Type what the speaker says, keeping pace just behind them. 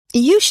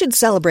You should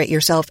celebrate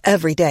yourself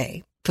every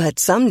day, but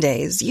some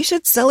days you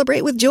should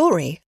celebrate with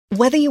jewelry.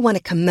 Whether you want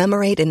to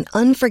commemorate an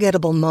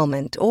unforgettable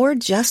moment or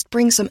just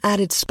bring some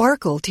added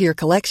sparkle to your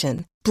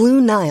collection,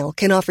 Blue Nile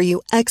can offer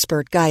you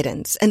expert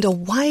guidance and a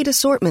wide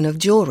assortment of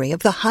jewelry of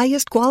the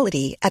highest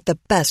quality at the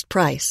best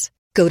price.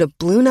 Go to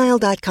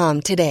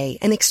BlueNile.com today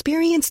and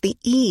experience the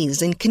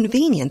ease and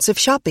convenience of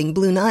shopping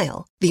Blue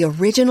Nile, the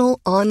original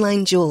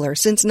online jeweler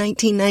since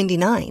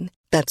 1999.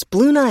 That's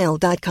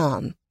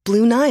BlueNile.com.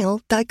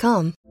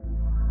 BlueNile.com.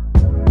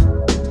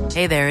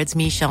 Hey there, it's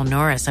Michelle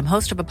Norris. I'm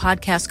host of a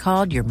podcast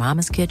called Your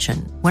Mama's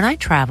Kitchen. When I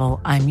travel,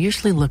 I'm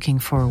usually looking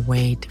for a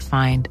way to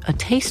find a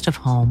taste of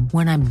home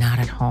when I'm not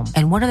at home.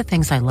 And one of the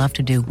things I love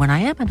to do when I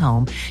am at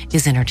home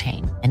is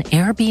entertain. And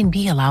Airbnb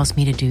allows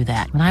me to do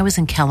that. When I was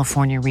in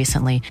California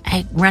recently,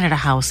 I rented a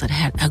house that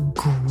had a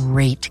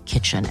great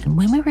kitchen. And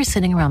when we were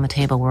sitting around the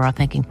table, we were all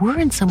thinking, we're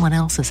in someone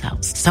else's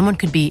house. Someone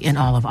could be in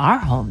all of our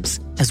homes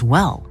as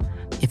well.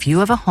 If you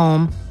have a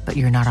home, but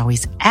you're not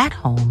always at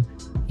home,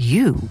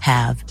 you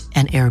have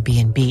an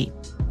Airbnb.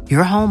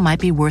 Your home might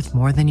be worth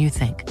more than you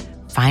think.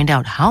 Find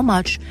out how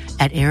much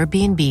at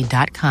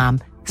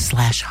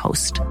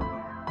airbnb.com/host.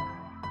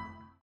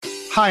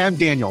 Hi, I'm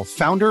Daniel,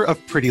 founder of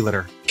Pretty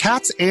Litter.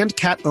 Cats and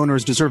cat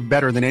owners deserve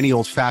better than any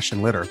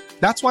old-fashioned litter.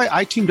 That's why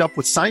I teamed up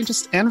with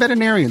scientists and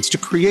veterinarians to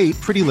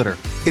create Pretty Litter.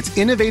 Its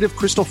innovative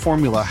crystal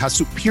formula has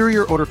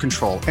superior odor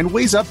control and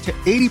weighs up to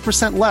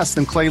 80% less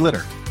than clay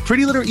litter.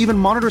 Pretty Litter even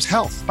monitors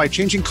health by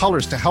changing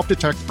colors to help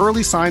detect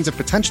early signs of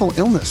potential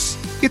illness.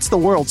 It's the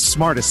world's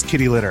smartest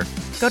kitty litter.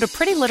 Go to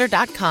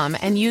prettylitter.com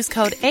and use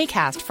code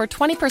ACAST for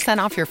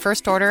 20% off your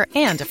first order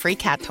and a free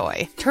cat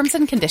toy. Terms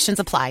and conditions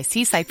apply.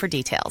 See site for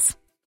details.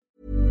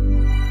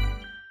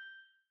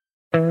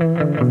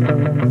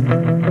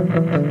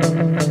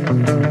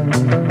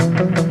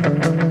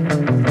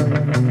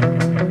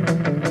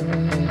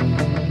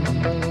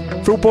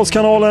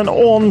 Fotbollskanalen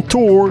On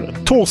Tour,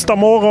 torsdag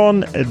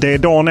morgon, det är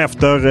dagen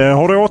efter.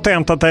 Har du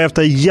återhämtat dig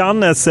efter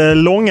Jannes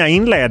långa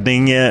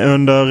inledning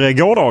under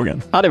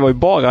gårdagen? Ja, det var ju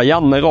bara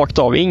Janne rakt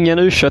av. Ingen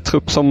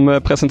U21-trupp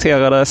som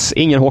presenterades,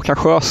 ingen Håkan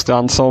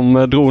Sjöstrand som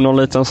drog någon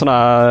liten sån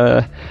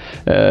där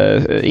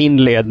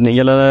inledning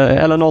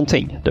eller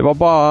någonting. Det var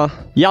bara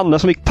Janne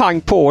som gick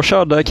pang på och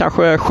körde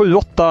kanske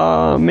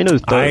 7-8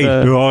 minuter. Nej,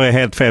 du har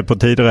helt fel på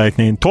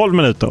tidräkning. 12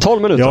 minuter.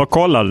 12 minuter? Jag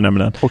kollade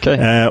nämligen.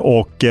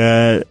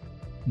 Okej.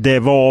 Det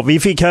var, vi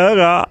fick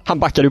höra... Han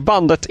backade ju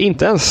bandet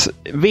inte ens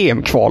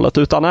VM-kvalet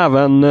utan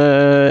även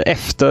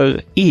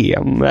efter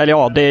EM. Eller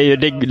ja, det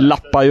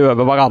lappar ju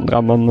över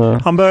varandra. Men...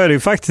 Han började ju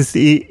faktiskt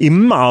i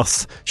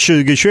mars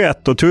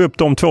 2021 och tog upp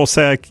de 2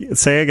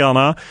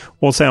 segrarna.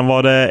 Och sen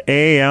var det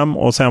EM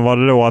och sen var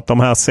det då att de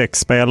här 6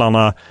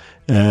 spelarna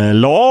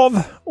la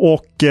av.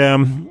 Och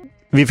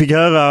vi fick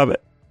höra,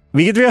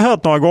 vilket vi har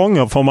hört några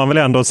gånger får man väl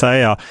ändå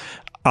säga,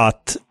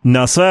 att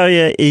när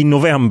Sverige i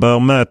november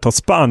möter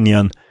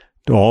Spanien,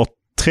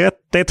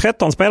 det är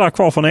 13 spelare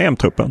kvar från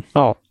EM-truppen.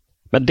 Ja,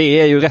 men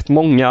det är ju rätt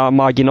många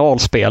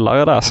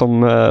marginalspelare där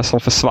som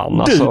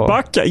försvann. Du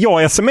backar.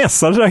 Jag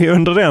smsade dig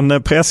under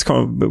den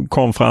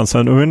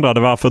presskonferensen och undrade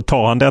varför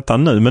tar han detta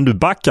nu. Men du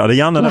backade,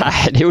 Janne. Nej,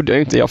 det gjorde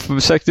jag inte. Jag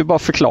försökte bara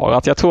förklara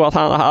att jag tror att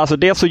han, alltså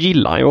dels så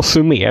gillar han ju att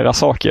summera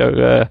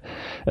saker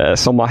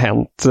som har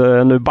hänt.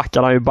 Nu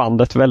backar han ju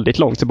bandet väldigt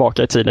långt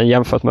tillbaka i tiden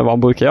jämfört med vad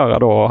han brukar göra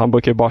då. Han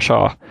brukar ju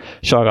bara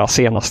köra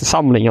senaste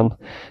samlingen.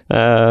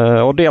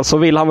 Och dels så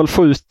vill han väl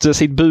få ut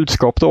sitt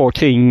budskap då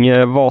kring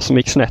vad som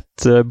gick snett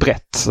brett.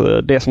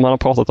 Det som han har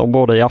pratat om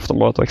både i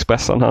Aftonbladet och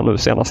Expressen här nu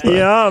senaste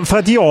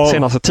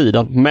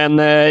tiden. Men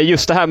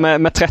just det här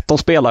med 13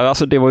 spelare,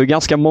 alltså det var ju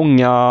ganska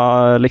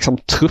många liksom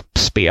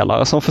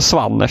truppspelare som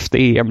försvann efter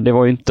EM. Det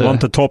var ju inte... Det var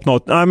inte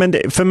toppnot. Nej, men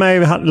för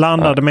mig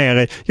landade mer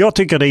i... Jag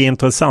tycker det är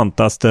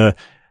intressantaste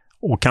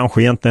och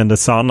kanske egentligen det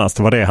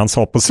sannaste var det han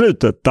sa på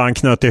slutet. Där han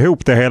knöt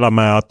ihop det hela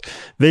med att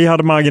vi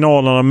hade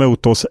marginalerna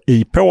mot oss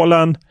i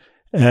Polen.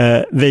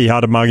 Vi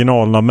hade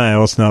marginalerna med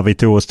oss när vi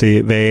tog oss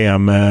till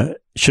VM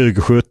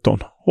 2017.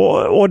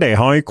 Och det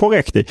har han ju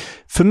korrekt i.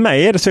 För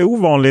mig är det så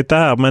ovanligt det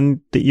här, men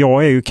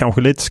jag är ju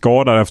kanske lite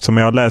skadad eftersom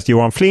jag har läst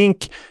Johan Flink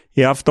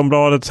i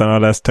Aftonbladet, sen har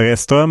jag läst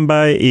Therese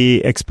Strömberg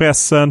i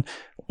Expressen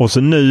och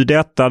så nu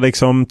detta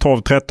liksom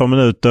 12-13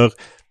 minuter.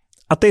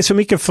 Att det är så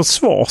mycket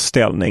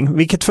försvarsställning,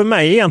 vilket för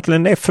mig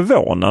egentligen är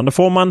förvånande.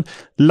 För om man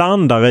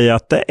landar i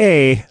att det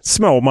är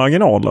små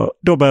marginaler,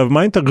 då behöver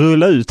man inte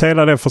rulla ut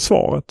hela det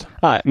försvaret.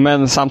 Nej,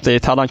 men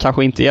samtidigt hade han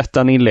kanske inte gett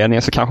den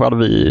inledningen så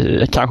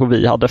kanske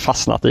vi hade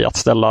fastnat i att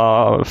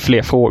ställa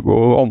fler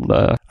frågor om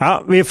det.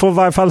 Ja, vi får i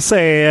varje fall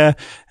se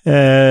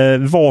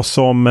vad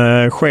som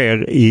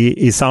sker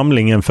i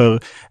samlingen. För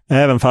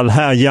även fall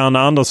här Janne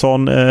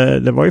Andersson,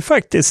 det var ju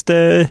faktiskt...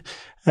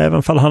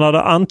 Även fall han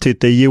hade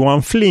antytt i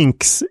Johan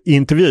Flinks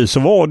intervju så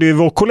var det ju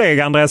vår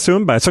kollega Andreas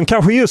Sundberg som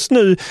kanske just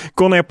nu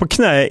går ner på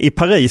knä i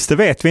Paris, det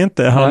vet vi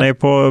inte. Han är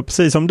på,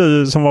 precis som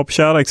du som var på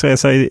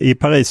kärleksresa i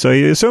Paris, så är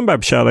ju Sundberg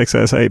på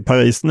kärleksresa i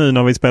Paris nu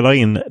när vi spelar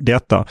in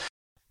detta.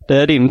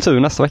 Det är din tur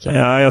nästa vecka.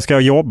 Ja, jag ska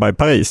jobba i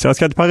Paris. Jag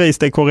ska till Paris,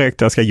 det är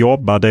korrekt. Jag ska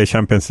jobba, det är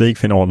Champions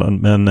League-finalen.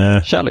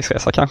 Men,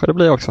 kärleksresa kanske det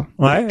blir också.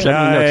 Nej,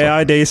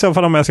 det är i så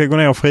fall om jag ska gå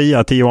ner och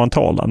fria till Johan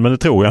Tåland. Men det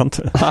tror jag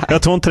inte.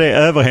 Jag tror inte det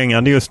är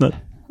överhängande just nu.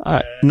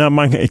 Nej. När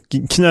man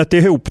knöt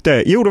ihop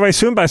det. Jo, det var ju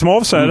Sundberg som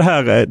avslöjade det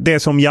här. Det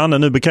som Janne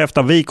nu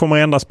bekräftar. Vi kommer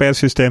att ändra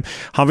spelsystem.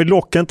 Han vill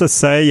dock inte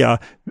säga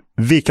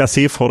vilka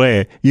siffror det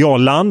är. Jag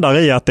landar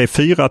i att det är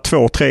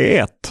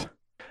 4-2-3-1.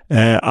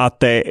 Att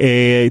det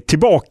är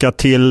tillbaka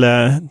till,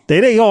 det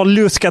är det jag har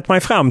luskat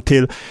mig fram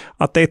till,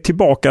 att det är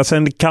tillbaka,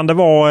 sen kan det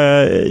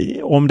vara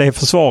om det är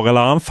försvar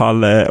eller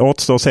anfall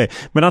återstår att se,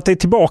 men att det är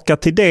tillbaka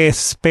till det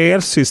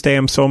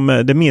spelsystem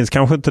som, det minns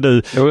kanske inte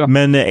du,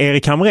 men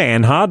Erik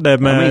Hamrén hade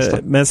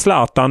med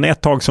Zlatan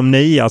ett tag som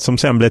 9 som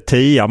sen blev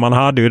 10, man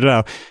hade ju det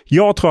där.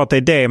 Jag tror att det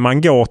är det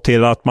man går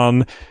till, att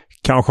man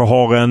kanske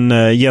har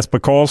en Jesper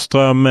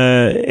Karlström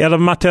eller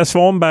Mattias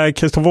Svanberg,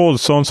 Kristoffer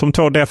Olsson som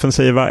 2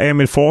 defensiva,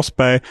 Emil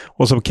Forsberg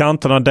och som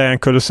kanterna Dejan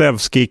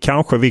Kulusevski,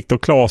 kanske Viktor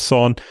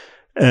Claesson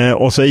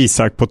och så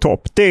Isak på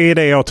topp. Det är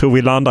det jag tror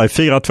vi landar i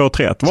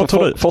 4-2-3-1. Vad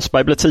tror du?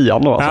 Forsberg blir 10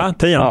 då alltså? Ja,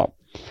 10. Ja.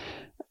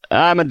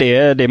 Nej, men det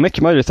är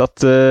mycket möjligt att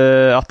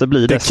det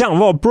blir det. Det kan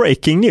vara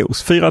breaking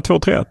news,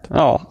 4-2-3-1.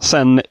 Ja,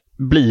 sen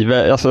blir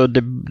det, alltså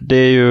det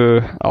är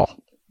ju, ja,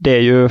 det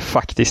är ju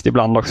faktiskt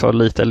ibland också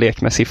lite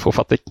lek med siffror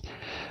för att det,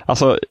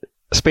 alltså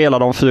spelar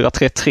de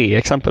 4-3-3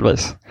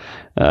 exempelvis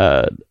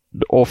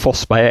och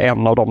Forsberg är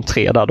en av de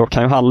 3 där, då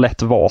kan ju han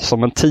lätt vara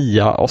som en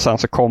 10 och sen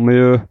så kommer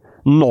ju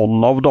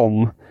någon av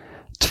de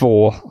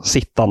 2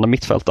 sittande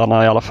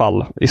mittfältarna i alla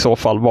fall i så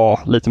fall vara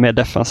lite mer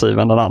defensiv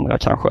än den andra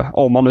kanske.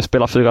 Om man nu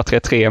spelar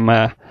 4-3-3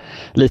 med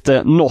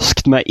lite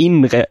norskt med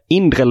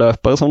inre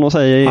löpare som de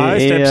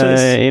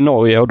säger i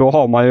Norge, och då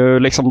har man ju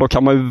liksom, då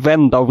kan man ju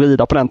vända och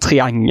vrida på den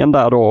triangeln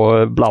där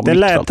då bland det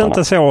lät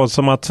inte så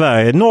som att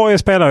Norge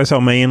spelar ju så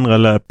med inre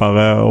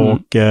löpare och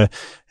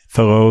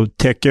för att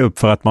täcka upp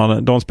för att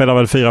de spelar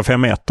väl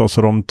 4-5-1 och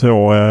så de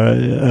 2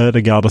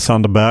 Ödegaard och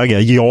Sander Berge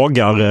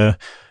jagar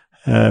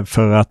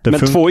för att det men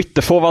 2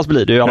 ytterforwards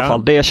blir det ju i alla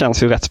fall. Det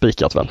känns ju rätt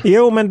spikat väl.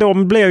 Jo, men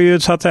de blir ju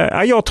så att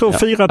säga, jag tror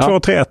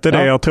 4-2-3-1 är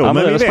det jag tror,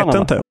 men vi vet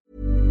inte.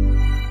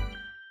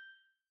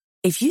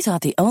 If you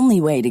thought the only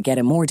way to get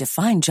a more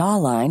defined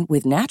jawline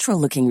with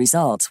natural-looking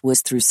results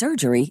was through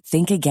surgery,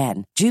 think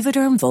again.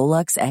 Juvederm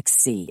Volux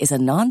XC is a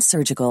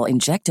non-surgical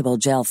injectable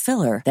gel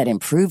filler that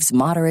improves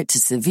moderate to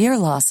severe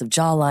loss of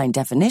jawline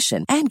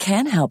definition and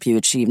can help you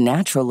achieve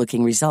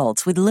natural-looking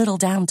results with little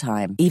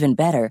downtime. Even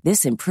better,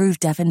 this improved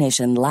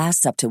definition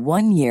lasts up to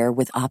 1 year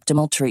with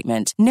optimal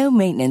treatment. No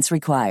maintenance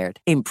required.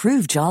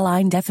 Improve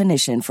jawline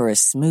definition for a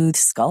smooth,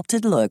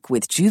 sculpted look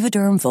with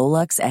Juvederm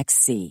Volux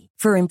XC.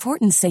 For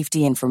important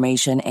safety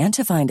information and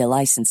to find a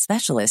licensed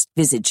specialist,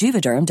 visit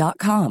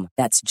Juvederm.com.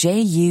 That's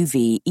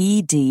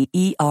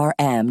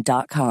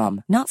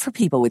Juvederm.com. Not for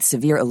people with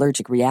severe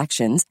allergic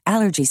reactions,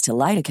 allergies to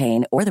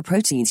lidocaine, or the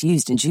proteins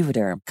used in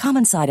Juvederm.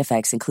 Common side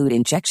effects include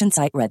injection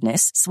site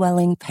redness,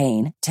 swelling,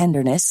 pain,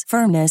 tenderness,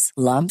 firmness,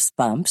 lumps,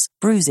 bumps,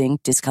 bruising,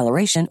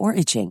 discoloration, or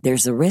itching.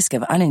 There's a risk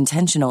of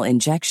unintentional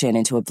injection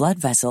into a blood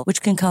vessel,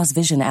 which can cause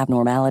vision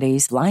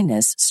abnormalities,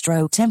 blindness,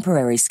 stroke,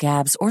 temporary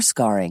scabs, or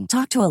scarring.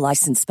 Talk to a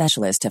licensed specialist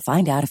to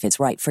find out if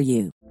it's right for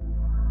you.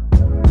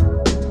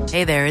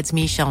 Hey there, it's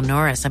Michelle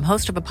Norris. I'm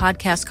host of a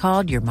podcast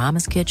called Your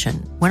Mama's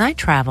Kitchen. When I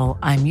travel,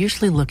 I'm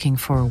usually looking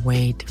for a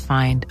way to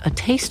find a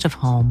taste of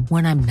home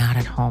when I'm not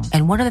at home.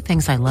 And one of the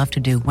things I love to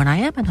do when I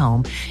am at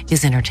home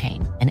is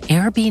entertain. And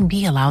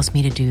Airbnb allows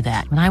me to do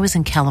that. When I was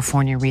in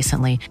California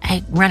recently,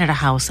 I rented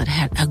a house that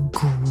had a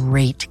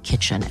great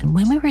kitchen. And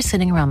when we were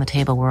sitting around the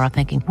table, we were all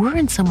thinking, we're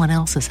in someone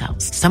else's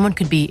house. Someone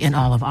could be in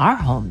all of our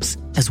homes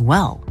as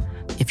well.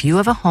 If you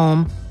have a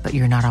home, but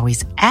you're not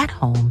always at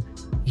home,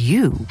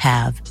 you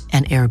have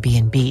an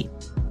Airbnb.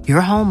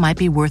 Your home might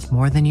be worth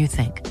more than you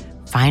think.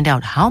 Find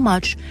out how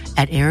much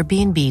at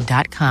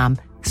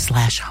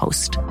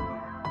airbnb.com/host.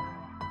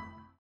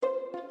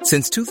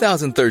 Since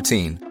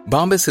 2013,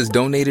 Bombas has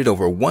donated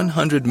over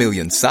 100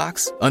 million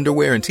socks,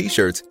 underwear, and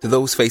T-shirts to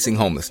those facing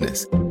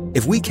homelessness.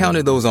 If we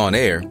counted those on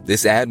air,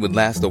 this ad would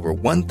last over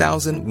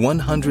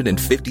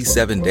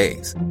 1,157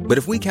 days. But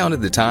if we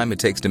counted the time it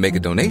takes to make a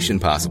donation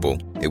possible,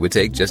 it would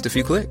take just a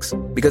few clicks.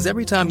 Because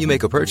every time you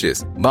make a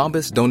purchase,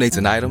 Bombas donates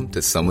an item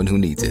to someone who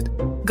needs it.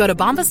 Go to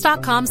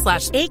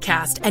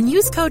bombas.com/ACAST and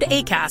use code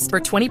ACAST for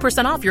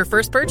 20% off your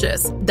first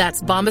purchase.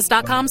 That's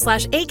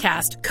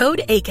bombas.com/ACAST,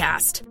 code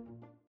ACAST.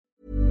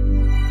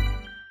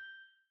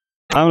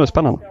 Ja, det är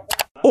spännande.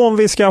 Om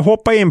vi ska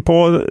hoppa in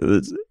på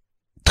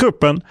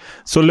truppen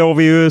så låg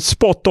vi ju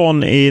spot on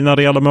när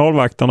det gäller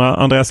målvakterna.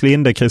 Andreas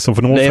Linde,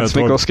 Kristoffer Nordfeldt. Det är inte så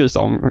mycket att skryta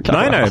om.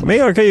 Nej, men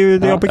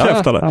jag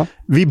bekräftar det. Ja.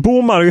 Vi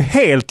bommar ju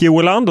helt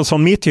Joel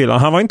Andersson mitthyllan.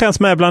 Han var inte ens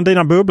med bland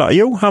dina bubblar.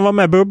 Jo, han var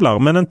med bubblar,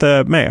 men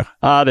inte mer.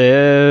 Ja,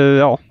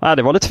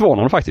 det var lite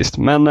förvånande faktiskt.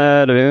 Men det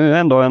är ju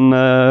ändå en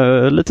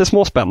lite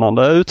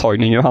småspännande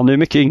uttagning. Han är ju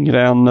mycket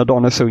yngre än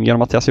Daniel Sundgren och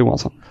Mattias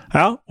Johansson.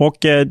 Ja, och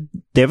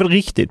det är väl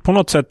riktigt på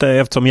något sätt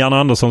eftersom Jan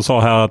Andersson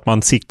sa här att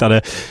man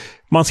siktade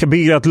man ska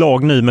bygga ett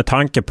lag nu med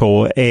tanke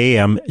på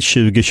EM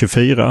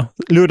 2024.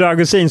 Ludde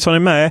Augustinsson är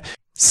med.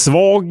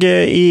 Svag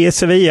i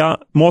Sevilla,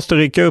 måste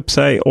rycka upp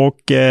sig och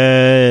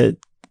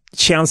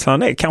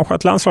känslan är kanske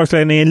att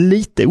landslagsledningen är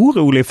lite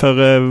orolig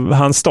för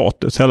hans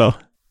status, eller?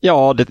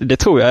 Ja, det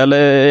tror jag.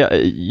 Eller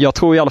jag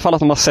tror i alla fall att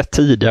de har sett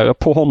tidigare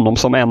på honom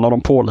som en av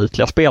de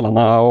pålitliga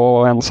spelarna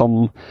och en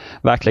som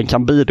verkligen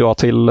kan bidra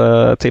till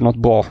något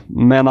bra.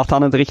 Men att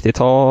han inte riktigt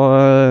har,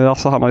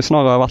 alltså han har ju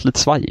snarare varit lite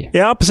svajig.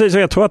 Ja, precis.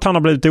 Jag tror att han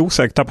har blivit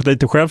osäker, tappat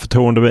lite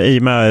självförtroende i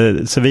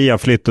med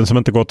Sevilla-flytten som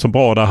inte gått så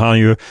bra, där han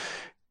ju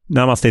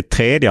närmast är ett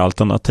tredje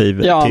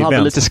alternativ. Ja, han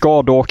hade lite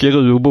skador och åker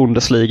ur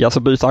Bundesliga, så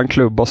byter han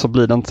klubb och så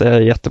blir det inte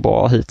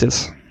jättebra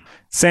hittills.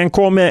 Sen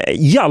kom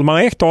Hjalmar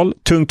Ekdal,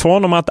 tungt för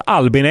honom att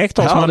Albin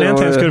Ekdal som han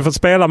egentligen skulle få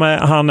spela med,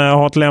 han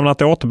har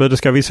lämnat återbud. Det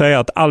ska vi säga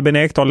att Albin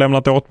Ekdal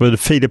lämnat återbud,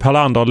 Filip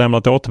Hallander har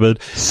lämnat återbud.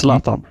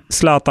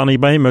 Zlatan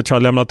Ibrahimovic har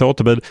lämnat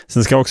återbud.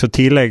 Sen ska också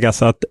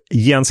tilläggas att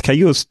Jens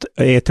Kajust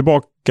är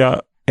tillbaka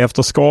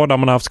efter skada,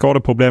 man har haft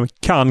skadeproblem,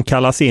 kan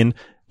kallas in.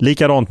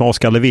 Likadant med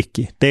Oskar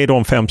Lewicki. Det är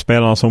de 5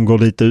 spelarna som går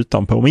lite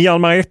utanpå. Men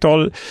Hjalmar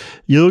Ekdal,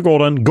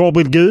 Djurgården,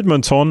 Gabriel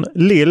Gudmundsson,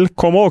 Lill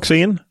kommer också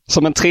in.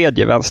 Som en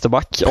tredje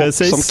vänsterback och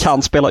som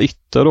kan spela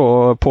ytter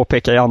då,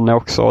 påpekar Janne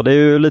också. Det är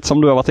ju lite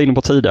som du har varit inne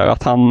på tidigare,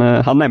 att han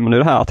nämner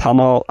det här att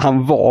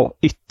han var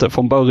ytter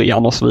från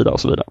början och så vidare och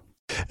så vidare.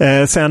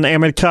 Sen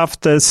Emil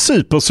Kraft,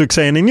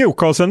 supersuccén i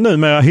Newcastle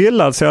numera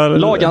hyllad.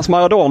 Lagans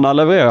Maradona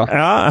levererar.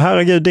 Ja,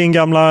 herregud, din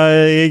gamla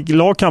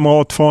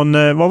lagkamrat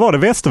från, vad var det,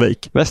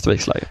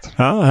 Västerviksläget.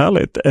 Ja,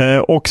 härligt.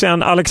 Och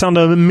sen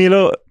Alexander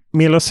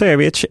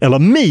Milosevic, eller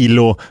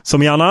Milo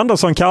som Jan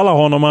Andersson kallar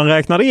honom. Han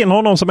räknade in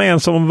honom som en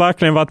som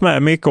verkligen varit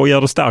med mycket och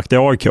gör det starkt i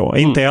AIK.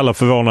 Inte heller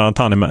förvånad att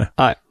han är med.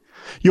 Nej.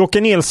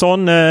 Jocke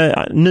Nilsson,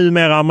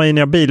 numera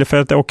Arminia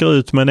Bielefeld, åker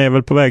ut men är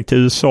väl på väg till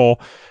USA.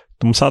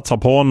 De satsar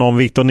på honom.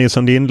 Victor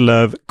Nilsson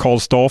Lindelöf, Karl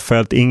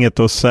Starfelt, inget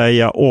att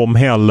säga om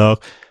heller.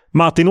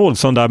 Martin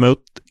Olsson däremot,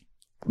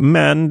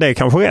 men det är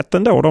kanske rätt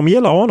ändå. De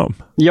gillar honom.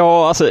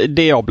 Ja, alltså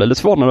det jag blev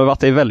lite förvånad över att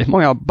det är väldigt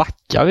många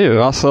backar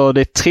ju. Alltså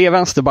det är 3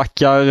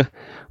 vänsterbackar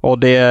och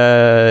det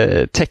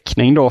är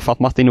täckning då för att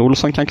Martin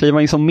Olsson kan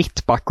kliva in som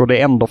mittback och det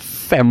är ändå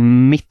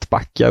 5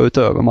 mittbackar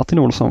utöver Martin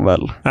Olsson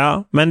väl.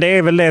 Ja, men det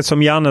är väl det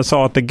som Janne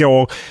sa att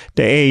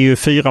det är ju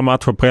 4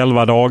 matcher på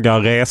 11 dagar,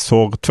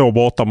 resor, 2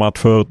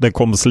 bortamatcher, det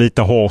kommer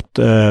slita hårt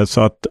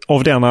så att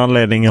av den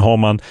anledningen har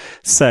man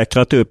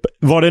säkrat upp.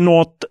 Var det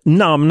något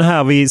namn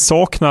här vi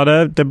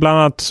saknade? Det bland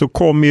annat så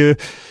kom ju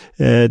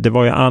det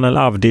var ju Anel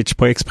Avdic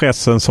på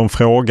Expressen som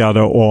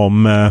frågade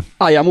om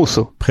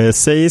Ayamuso.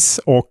 Precis,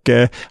 och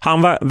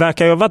han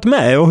verkar ju ha varit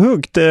med och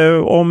huggt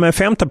om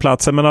 5:e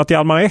platsen, men att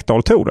Hjalmar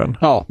Ekdal tog den.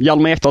 Ja,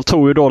 Hjalmar Ekdal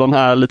tog ju då den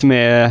här lite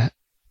mer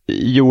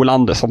Joel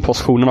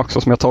Andersson-positionen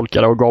också som jag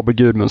tolkade, och Gabriel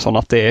Gudmundsson,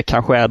 att det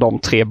kanske är de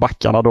 3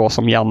 backarna då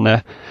som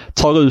Janne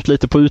tar ut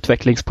lite på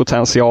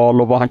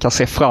utvecklingspotential och vad han kan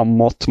se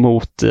framåt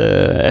mot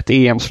ett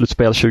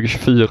EM-slutspel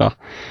 2024.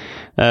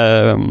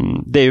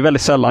 Det är ju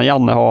väldigt sällan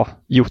Janne har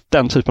gjort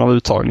den typen av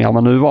uttagningar,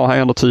 men nu var han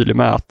ändå tydlig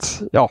med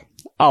att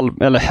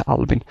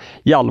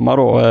Hjalmar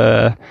då,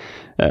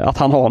 att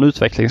han har en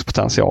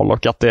utvecklingspotential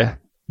och att det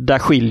där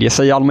skiljer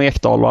sig Hjalmar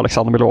Ekdal och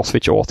Alexander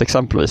Milosevic åt,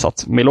 exempelvis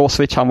att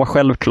Milosevic, han var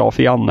självklar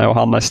för Janne och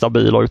han är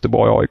stabil och ute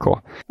bra i AIK,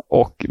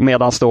 och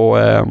medans då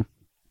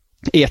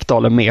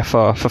Ekdal är med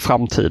för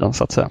framtiden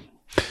så att säga.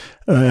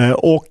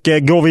 Och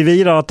går vi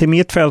vidare till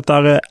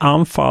mittfältare,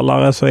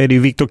 anfallare, så är det ju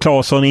Viktor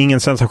Claesson, ingen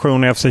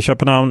sensation i FC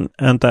Köpenhamn,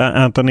 inte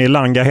Anthony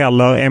Elanga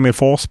heller, Emil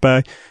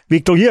Forsberg.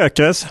 Viktor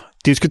Gyökeres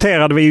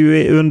diskuterade vi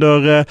ju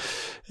under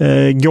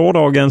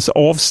gårdagens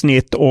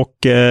avsnitt, och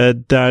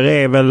där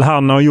är väl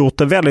han har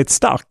gjort en väldigt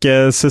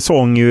stark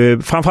säsong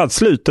ju, framförallt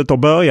slutet och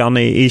början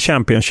i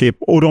Championship,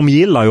 och de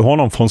gillar ju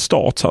honom från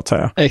start så att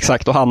säga.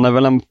 Exakt, och han är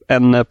väl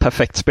en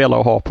perfekt spelare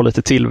att ha på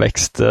lite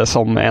tillväxt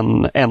som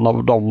en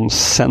av de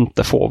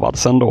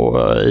centerforwardsen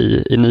då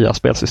i nya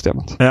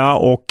spelsystemet. Ja,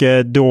 och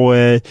då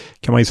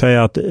kan man ju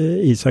säga att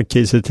Isak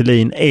Kiese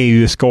Thelin är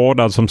ju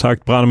skadad som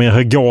sagt. Branimir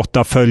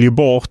Hrgota följer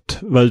bort,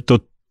 var ute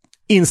och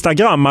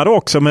Instagrammade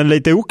också, men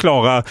lite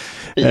oklara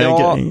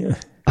grejer.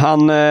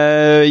 Han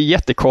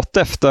jättekort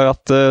efter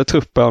att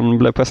truppen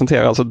blev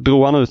presenterad så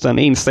drog han ut en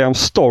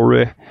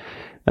Instagram-story.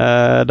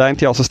 Där är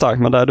inte jag så stark,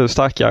 men där är du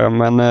starkare.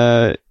 Men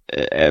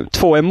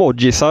 2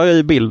 emojisar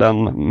i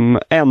bilden.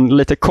 En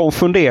lite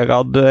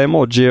konfunderad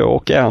emoji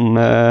och en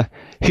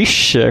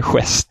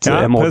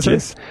hysch-gest-emoji.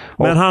 Precis.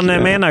 Men han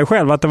menar ju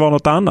själv att det var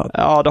något annat.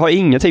 Ja, det har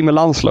ingenting med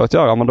landslaget att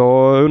göra, men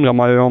då undrar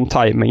man ju om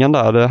tajmingen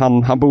där.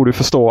 Han borde ju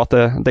förstå att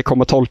det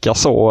kommer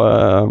tolkas så.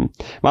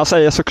 Men han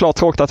säger såklart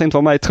tråkigt att inte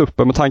vara med i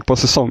truppen med tanke på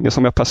säsongen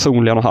som jag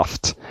personligen har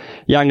haft.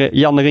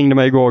 Janne ringde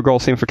mig igår och gav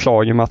sin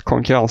förklaring med att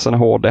konkurrensen är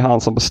hård. Det är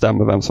han som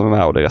bestämmer vem som är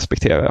med och det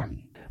respekterar jag.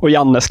 Och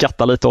Janne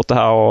skrattar lite åt det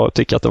här och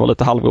tycker att det var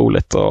lite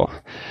halvroligt. Och,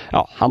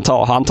 ja,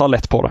 han tar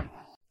lätt på det.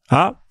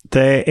 Ja,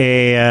 Det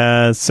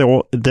är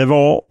så det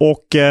var,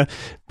 och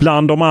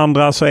bland de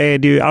andra så är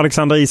det ju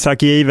Alexander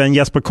Isak given,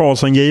 Jesper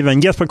Karlsson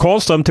given, Jesper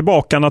Karlström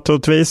tillbaka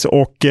naturligtvis,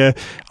 och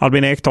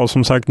Albin Ekdal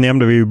som sagt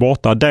nämnde vi ju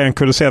borta. Dejan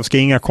Kulusevski,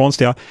 inga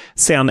konstiga.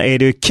 Sen är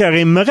det ju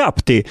Kerim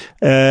Merabti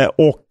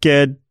och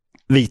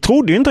vi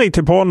trodde ju inte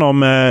riktigt på honom,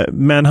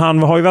 men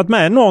han har ju varit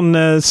med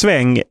någon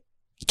sväng.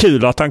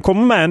 Kul att han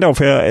kommer med ändå,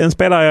 för en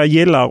spelare jag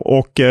gillar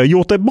och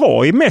gjort det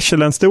bra i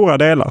Mechelen stora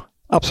delar.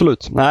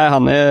 Absolut. Nej,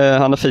 han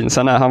är fin.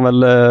 Sen är han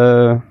väl,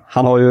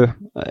 han har ju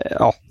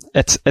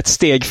ett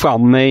steg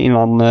fram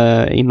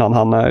innan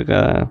han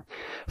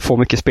får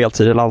mycket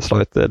speltid i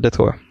landslaget, det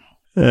tror jag.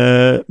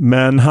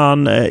 Men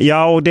han,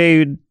 och det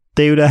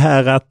är ju det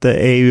här att det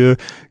är ju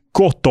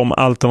gott om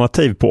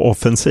alternativ på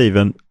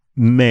offensiven.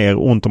 Mer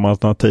ont om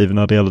alternativ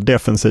när det gäller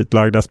defensivt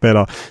lagda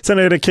spelare. Sen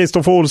är det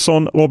Kristoffer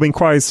Olsson, Robin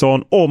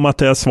Quaison och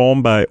Mattias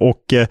Svanberg,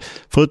 och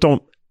förutom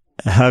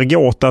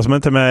Hergota som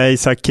inte är med,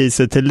 Isak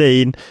Kiese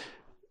Thelin,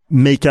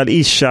 Mikael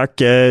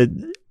Ishak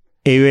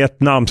är ju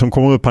ett namn som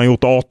kommer upp. Han har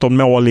gjort 18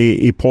 mål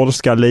i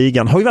polska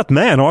ligan. Har ju varit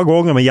med några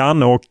gånger med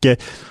Janne, och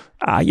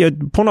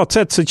på något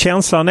sätt så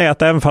känslan är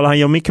att även om han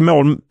gör mycket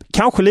mål,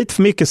 kanske lite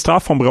för mycket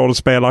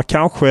straffområdesspelare,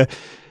 kanske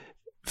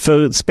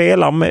för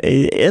spelare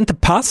inte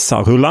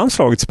passar hur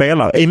landslaget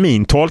spelar, är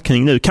min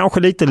tolkning nu. Kanske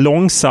lite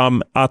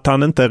långsam, att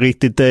han inte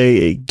riktigt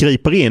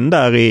griper in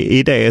där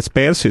i det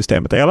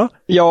spelsystemet, eller?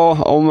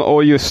 Ja,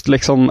 och just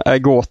liksom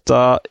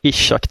Hergota,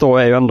 Ishak då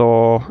är ju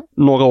ändå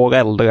några år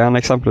äldre än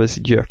exempelvis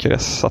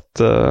Gyökeres, så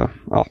att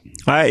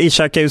Nej,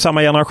 Ishak är ju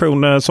samma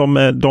generation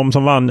som de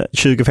som vann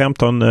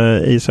 2015,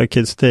 Isak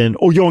Kiese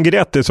och John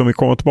Guidetti som vi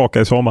kommer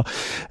tillbaka i sommar.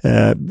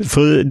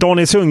 För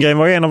Daniel Sundgren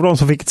var en av dem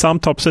som fick ett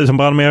samtal precis som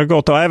Branimir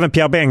Hergota, och även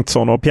Pierre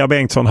Bengtsson, och Pierre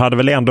Bengtsson hade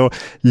väl ändå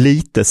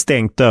lite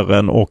stängt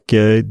dörren. Och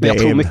jag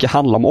tror mycket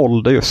handlar om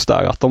ålder just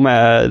där, att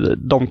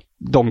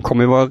de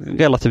kommer ju vara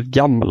relativt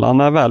gamla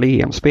när väl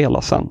EM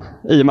spelar sen,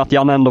 i och med att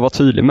Jan ändå var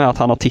tydlig med att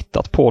han har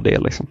tittat på det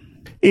liksom.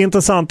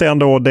 Intressant är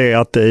ändå det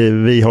att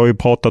vi har ju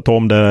pratat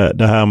om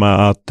det här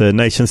med att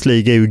Nations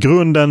League är ju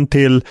grunden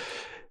till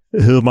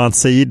hur man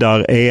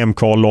sidar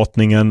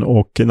EM-kvallottningen,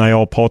 och när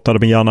jag pratade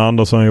med Janne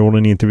Andersson och gjorde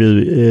en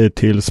intervju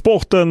till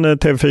Sporten,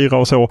 TV4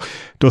 och så,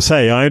 då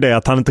säger han ju det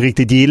att han inte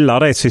riktigt gillar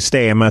det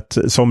systemet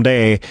som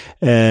det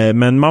är,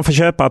 men man får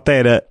köpa att det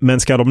är det, men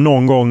ska de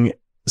någon gång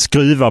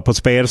skruva på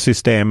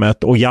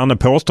spelsystemet, och Janne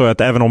påstår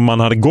att även om man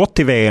hade gått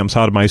till VM så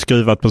hade man ju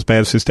skruvat på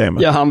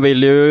spelsystemet. Ja, han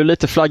vill ju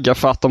lite flagga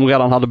för att de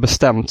redan hade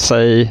bestämt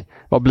sig,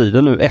 vad blir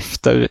det nu,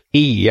 efter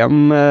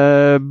EM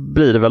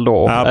blir det väl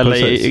då, ja, eller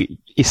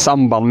i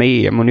samband med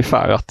EM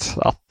ungefär,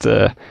 att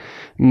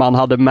man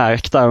hade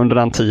märkt där under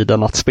den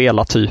tiden att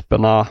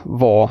spelartyperna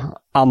var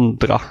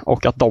andra,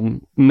 och att de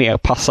mer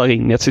passar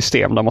in i ett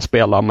system där man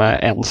spelar med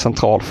en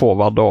central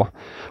forward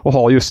och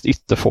har just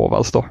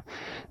ytterforwards då.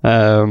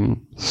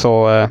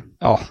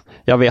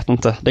 Jag vet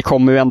inte. Det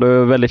kommer ju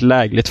ändå väldigt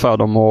lägligt för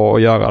dem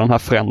att göra den här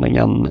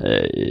förändringen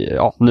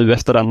nu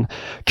efter den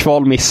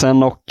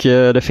kvalmissen, och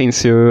det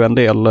finns ju en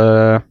del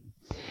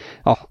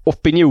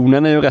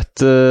opinionen är ju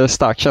rätt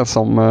stark, känns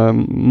som,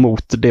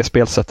 mot det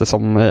spelsättet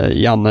som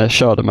Janne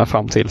körde med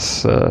fram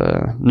tills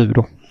nu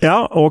då.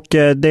 Ja, och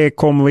det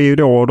kommer vi ju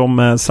då.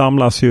 De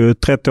samlas ju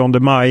 30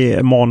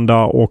 maj,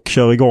 måndag, och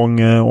kör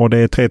igång, och det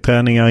är 3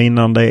 träningar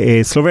innan det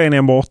är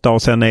Slovenien borta,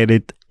 och sen är det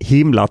ett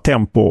himla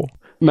tempo.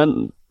 Men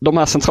de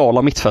här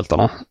centrala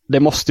mittfältarna, det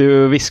måste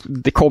ju,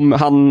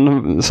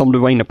 han som du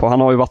var inne på,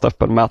 han har ju varit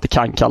öppen med att det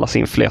kan kallas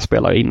in fler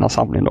spelare innan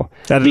samlingen då.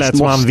 Det lät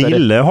som han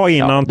ville ha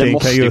in antingen. Det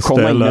måste ju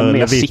komma in en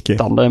mer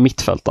sittande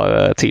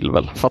mittfältare till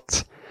väl, för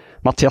att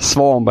Mattias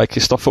Svanberg,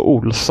 Kristoffer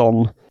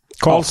Olsson,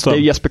 Karlström. Det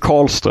är Jesper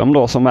Karlström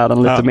då som är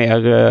den lite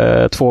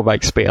mer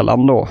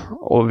tvåvägsspelaren då.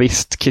 Och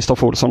visst,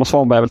 Kristoffer Olsson och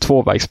Svanberg är väl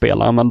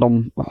tvåvägsspelare, men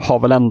de har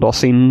väl ändå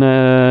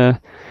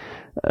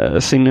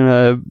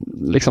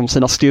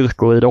sina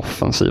styrkor i det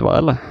offensiva,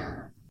 eller?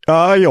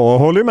 Ja, jag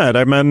håller med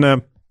dig,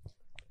 men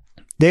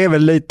det är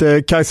väl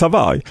lite Kajsa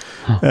Warg.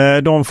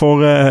 De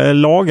får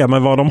laga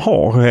med vad de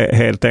har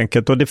helt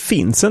enkelt, och det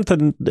finns inte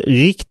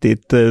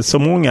riktigt så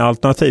många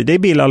alternativ. Det är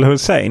Bilal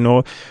Hussein,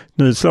 och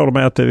nu slår de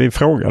med att vi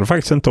frågade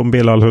faktiskt inte om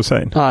Bilal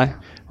Hussein. Nej.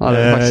 Ja,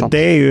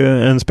 det är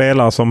ju en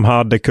spelare som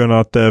hade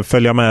kunnat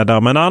följa med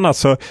där, men annars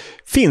så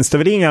finns det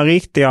väl inga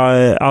riktiga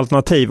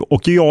alternativ,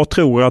 och jag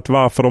tror att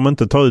varför de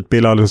inte tar ut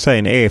Bilal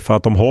Hussein är för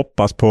att de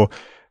hoppas på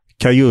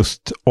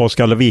just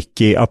Oskar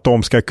Lewicki, att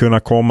de ska kunna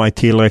komma i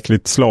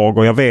tillräckligt slag.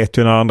 Och jag vet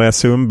ju när Andreas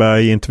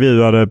Sundberg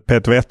intervjuade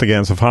Peter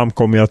Wettergren så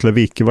framkom ju att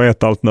Lewicki var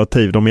ett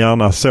alternativ de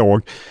gärna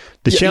såg.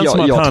 Det känns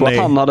som att jag tror att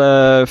han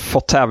hade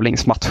fått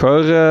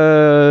tävlingsmatcher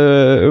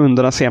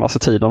under den senaste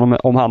tiden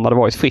om han hade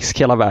varit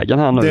frisk hela vägen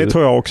här nu. Det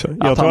tror jag också.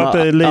 Jag tror att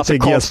det är lite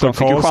Karlström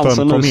fick ju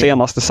chansen nu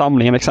senaste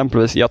samlingen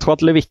exempelvis. Jag tror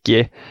att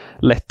Lewicki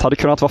lätt hade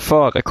kunnat vara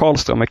före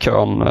Karlström i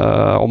kön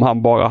om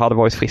han bara hade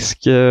varit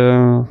frisk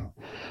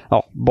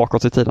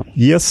bakåt i tiden.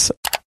 Yes.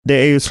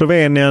 Det är ju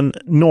Slovenien,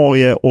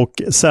 Norge och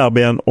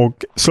Serbien, och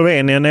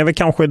Slovenien är väl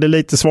kanske det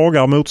lite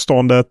svagare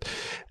motståndet.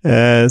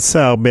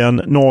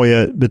 Serbien,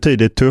 Norge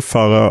betydligt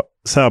tuffare,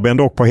 Serbien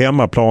dock på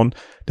hemmaplan.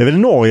 Det är väl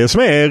Norge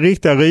som är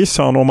riktiga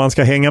rysan om man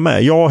ska hänga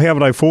med. Jag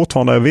hävdar ju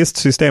fortfarande, visst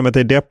systemet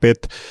är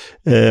deppigt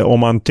om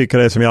man tycker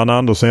det som Jan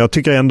Andersson. Jag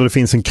tycker ändå det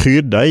finns en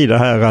krydda i det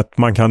här att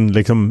man kan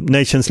liksom,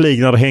 Nations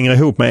League när det hänger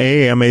ihop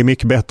med EM är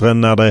mycket bättre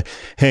än när det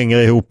hänger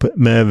ihop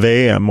med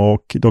VM,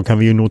 och då kan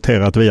vi ju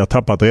notera att vi har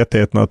tappat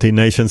rättigheterna till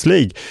Nations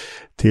League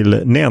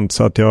till Nent,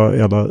 så att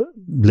eller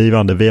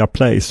blivande via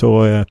Play,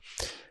 så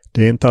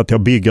det är inte att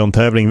jag bygger en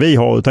tävling vi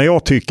har, utan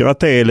jag tycker att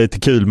det är lite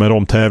kul med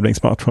de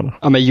tävlingsmatcherna.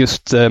 Ja, men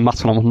just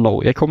matcherna mot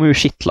Norge kommer ju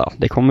kittla.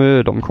 De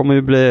kommer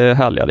ju bli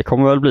härliga. Det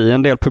kommer väl bli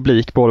en del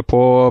publik både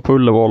på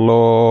Ullevål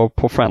och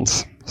på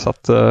Friends. Så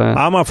att,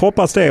 ja, man får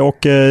hoppas det.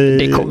 Och,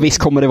 visst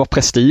kommer det vara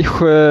prestige.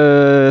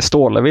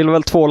 Ståle vill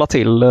väl tvåla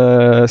till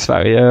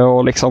Sverige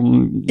och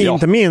liksom... Ja.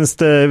 Inte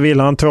minst vill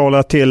han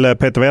tvåla till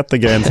Peter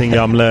Wettergren, sin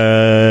gamla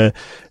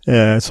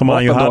som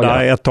han ju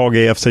hade ett tag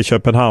i FC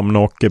Köpenhamn,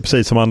 och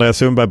precis som Andreas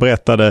Sundberg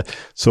berättade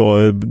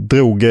så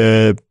drog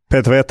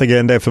Peter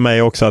Wettergren det för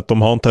mig också, att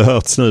de har inte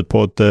hörts nu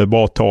på ett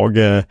bra tag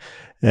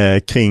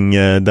kring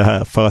det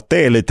här, för att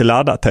det är lite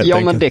laddat helt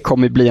enkelt. Men det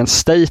kommer bli en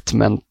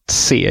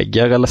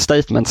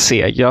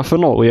statement-seger för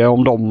Norge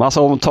om de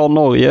tar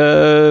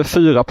Norge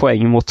 4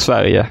 poäng mot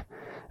Sverige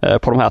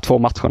på de här 2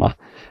 matcherna.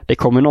 Det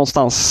kommer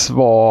någonstans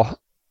vara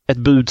ett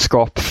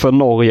budskap för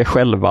Norge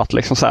själva att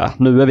liksom så här,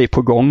 nu är vi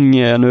på gång,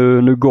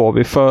 nu går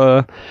vi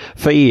för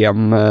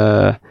EM,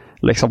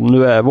 liksom,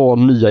 nu är vår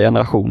nya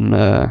generation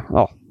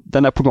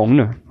den är på gång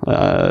nu.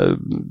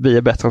 Vi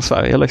är bättre än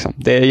Sverige liksom.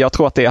 Jag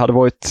tror att det hade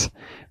varit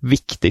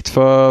viktigt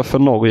för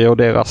Norge och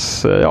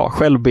deras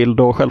självbild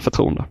och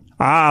självförtroende.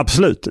 Ja,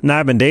 absolut.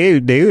 Nej, men det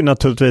är ju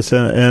naturligtvis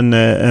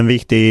en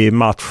viktig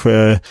match,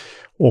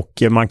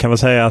 och man kan väl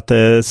säga att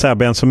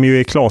Serbien, som ju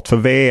är klart för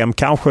VM,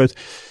 kanske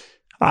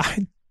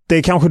det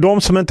är kanske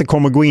de som inte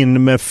kommer gå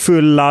in med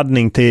full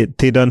laddning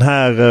till den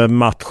här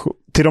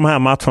till de här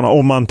matcherna,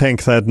 om man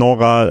tänker sig att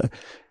några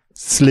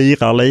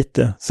slirar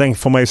lite. Sen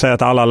får man ju säga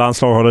att alla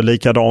landslag har det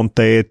likadant.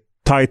 Det är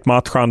tajt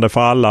matchande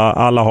för alla.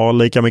 Alla har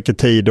lika mycket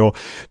tid, och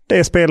det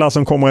är spelare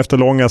som kommer efter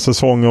långa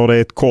säsonger, och det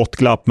är ett kort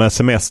glapp med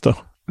semester.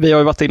 Vi har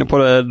ju varit inne på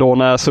det då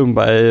när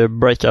Sundberg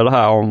breakade det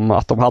här om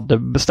att de hade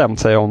bestämt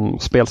sig om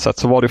spelsätt,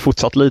 så var det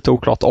fortsatt lite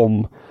oklart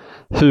om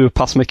hur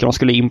pass mycket de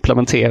skulle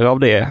implementera av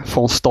det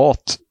från start.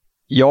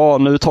 Ja,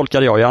 nu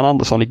tolkade jag Jan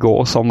Andersson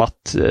igår som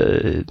att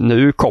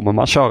nu kommer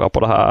man köra på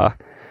det här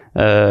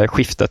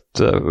skiftet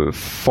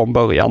från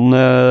början,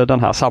 den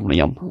här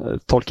samlingen.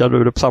 Tolkar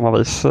du det på samma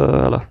vis,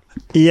 eller?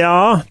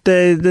 Ja,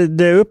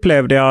 det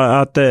upplevde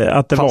jag att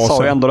det var så. Han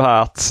sa ju ändå det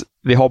här att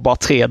vi har bara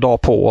 3 dagar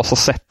på oss att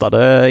sätta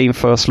det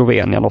inför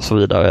Slovenien och så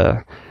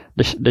vidare.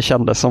 Det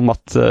kändes som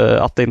att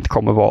det inte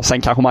kommer vara.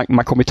 Sen kanske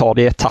man kommer ta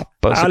det i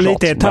etapper, såklart.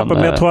 Lite etapper,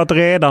 men jag tror att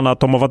redan att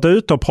de har varit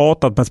ute och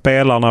pratat med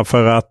spelarna,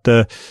 för att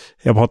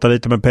jag pratade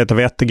lite med Peter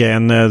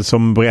Wettergren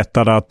som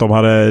berättade att de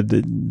hade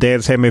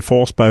dels Emil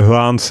Forsberg, hur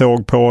han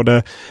såg på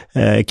det,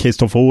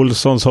 Kristoffer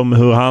Olsson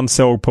hur han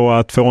såg på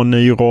att få en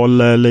ny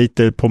roll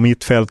lite på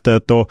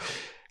mittfältet, och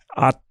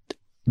att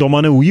de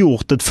har nog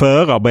gjort ett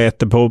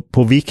förarbete på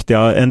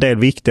en del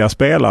viktiga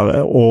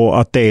spelare, och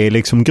att det är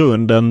liksom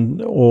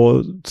grunden,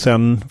 och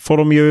sen får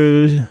de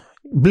ju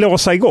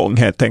blåsa igång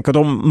helt enkelt.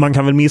 Man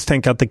kan väl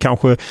misstänka att det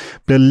kanske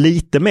blir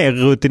lite mer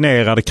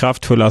rutinerade,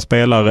 kraftfulla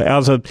spelare,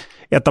 alltså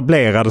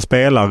etablerade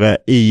spelare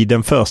i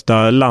den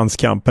första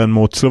landskampen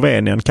mot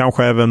Slovenien,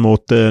 kanske även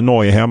mot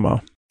Norge hemma.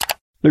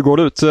 Nu går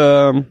det ut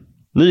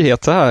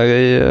nyheter här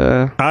i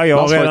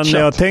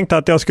jag tänkte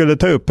att jag skulle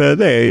ta upp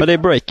det. Men det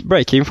är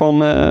breaking från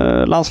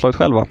landslaget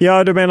själva.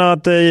 Ja, du menar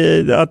att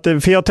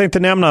för jag tänkte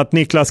nämna att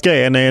Niklas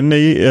Gren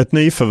är ett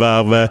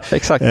nyförvärv.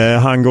 Exakt.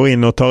 Han går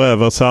in och tar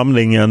över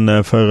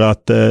samlingen för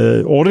att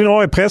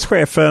ordinarie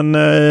presschefen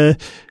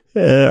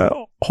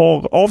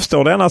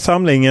avstår denna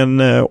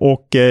samlingen,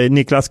 och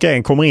Niklas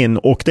Gren kommer in,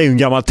 och det är en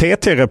gammal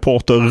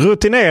TT-reporter,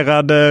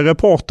 rutinerad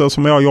reporter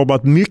som jag har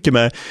jobbat mycket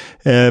med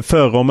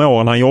förr om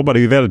åren. Han jobbade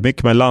ju väldigt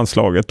mycket med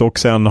landslaget, och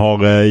sen har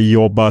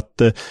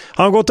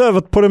han har gått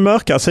över på den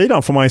mörka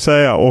sidan, får man ju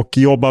säga, och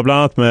jobbar bland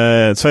annat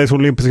med Sveriges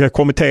olympiska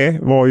kommitté,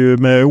 var ju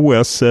med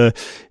OS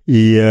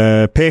i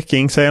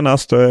Peking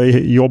senast, och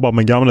jobbar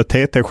med gamla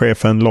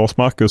TT-chefen Lars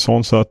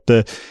Markusson, så att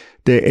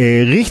det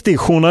är riktig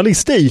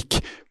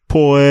journalistik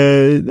på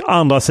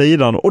andra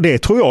sidan, och det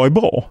tror jag är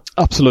bra.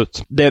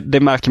 Absolut. Det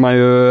märker man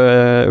ju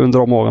under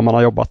de åren man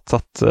har jobbat,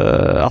 att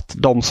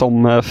de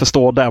som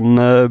förstår den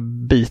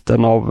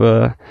biten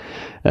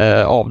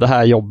av det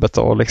här jobbet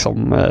och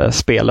liksom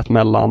spelet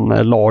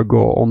mellan lag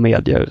och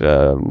medier,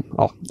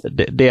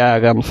 det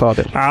är en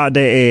fördel. Ja,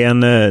 det är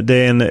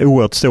en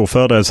oerhört stor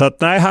fördel. Så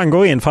att nej, han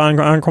går in, för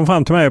han kom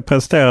fram till mig och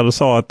presenterade och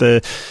sa att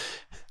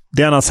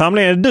denna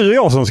samling är du och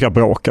jag som ska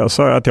bråka.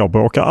 Så att jag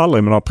bråkar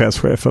aldrig med några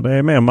presschefer. Det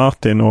är mer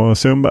Martin och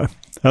Sundberg.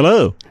 Eller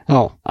hur?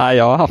 Ja,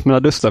 jag har haft mina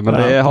duster, men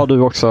det har du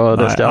också.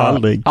 Det ska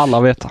aldrig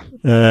alla veta.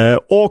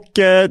 Och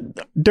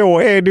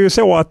då är det ju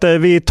så att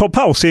vi tar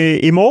paus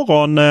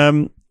imorgon,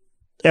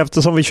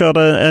 eftersom vi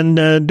körde en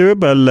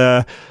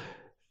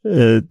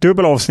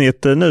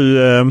dubbelavsnitt nu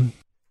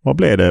vad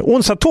blev det?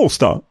 Onsdag,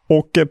 torsdag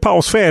och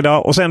paus fredag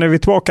och sen är vi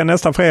tillbaka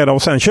nästa fredag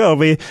och sen kör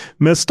vi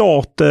med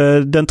start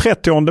den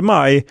 30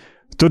 maj.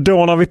 Då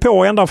dånar vi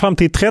på ända fram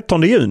till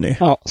 13 juni.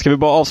 Ja, ska vi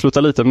bara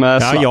avsluta lite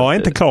med Zlatan? Ja, jag är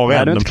inte klar än.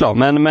 Nej, du är inte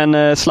klar.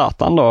 Men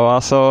Zlatan då?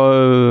 Alltså,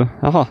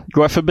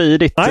 går jag förbi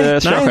ditt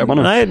körschema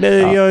nu?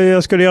 Nej,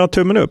 jag skulle göra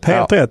tummen upp.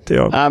 Helt rätt.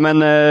 Ja. Nej, men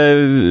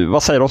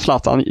vad säger du om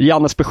Zlatan?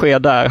 Jannes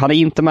besked där. Han är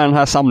inte med i den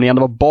här samlingen.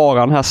 Det var bara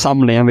den här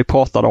samlingen vi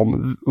pratade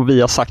om. Och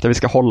vi har sagt att vi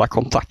ska hålla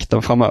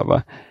kontakten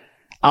framöver.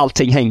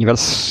 Allting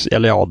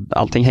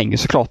hänger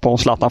såklart på om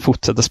Zlatan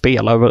fortsätter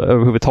spela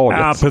överhuvudtaget.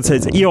 Ja,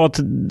 precis.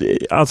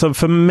 Alltså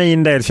för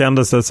min del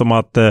kändes det som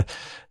att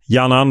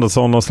Jan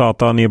Andersson och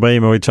Zlatan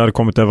Ibrahimovic hade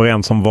kommit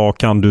överens om vad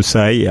kan du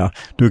säga.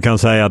 Du kan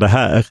säga det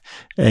här.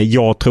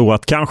 Jag tror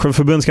att kanske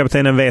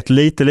förbundskaptenen vet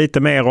lite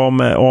mer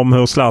om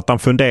hur Zlatan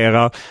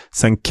funderar.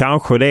 Sen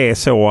kanske det är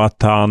så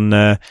att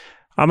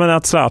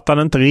att Zlatan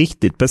inte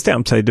riktigt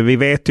bestämt sig. Vi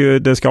vet ju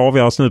det ska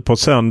avgöras nu på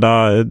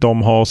söndag.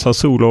 De har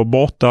Sassuolo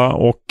borta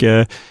och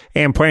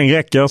 1 poäng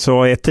räcker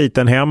så är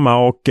titeln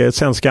hemma och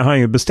sen ska han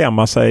ju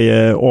bestämma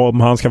sig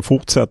om han ska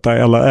fortsätta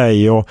eller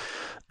ej och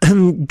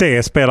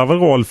det spelar väl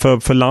roll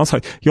för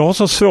landslaget. Jag har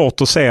så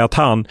svårt att se att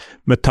han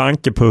med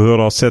tanke på hur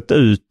det har sett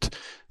ut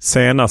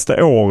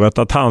senaste året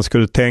att han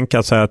skulle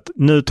tänka sig att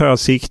nu tar jag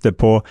sikte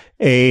på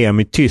EM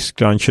i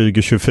Tyskland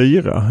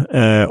 2024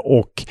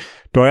 och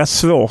då är det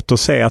svårt att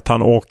se att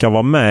han orkar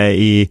vara med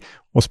i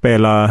och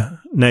spela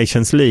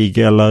Nations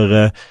League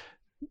eller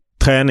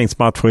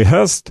träningsmatcher i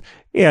höst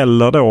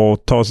eller då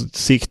ta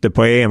sikte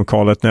på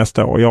EM-kvalet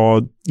nästa år.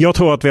 Jag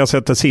tror att vi har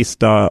sett det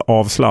sista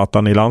av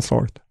Zlatan i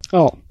landslaget.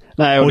 Ja.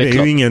 Nej, och det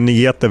är ju ingen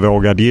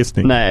jättevågad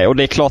gissning. Nej, och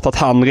det är klart att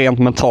han rent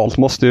mentalt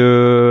måste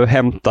ju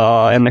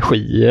hämta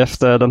energi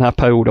efter den här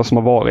perioden som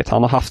har varit.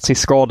 Han har haft sin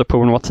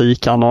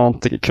skadeproblematik, han har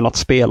inte kunnat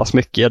spela så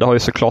mycket. Det har ju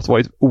såklart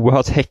varit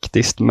oerhört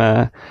hektiskt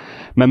med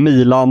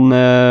Milan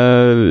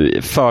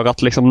för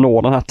att liksom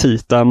nå den här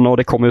titeln och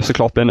det kommer ju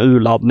såklart bli en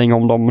urladdning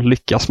om de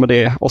lyckas med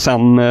det. Och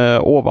sen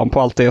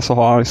ovanpå allt det så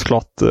har han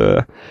såklart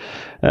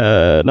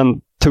den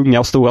tunga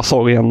och stora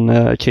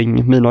sorgen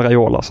kring Mino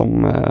Raiola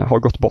som har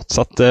gått bort.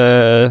 Så att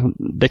det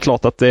är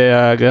klart att det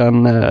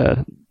är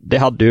det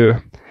hade ju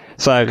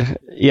så här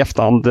i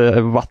efterhand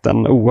varit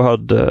en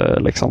oerhörd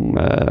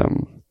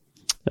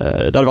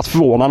det hade varit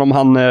förvånande om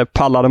han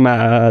pallade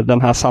med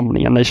den här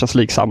samlingen, Nations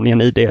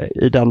League-samlingen i det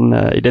läget han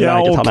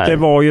är. Det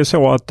var ju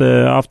så att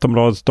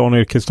Aftonbladets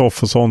Daniel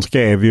Kristoffersson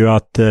skrev ju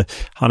att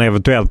han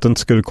eventuellt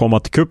inte skulle komma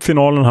till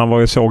cupfinalen. Han var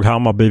ju såg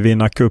Hammarby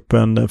vinna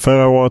kuppen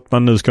förra året,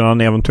 men nu skulle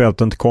han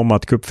eventuellt inte komma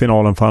till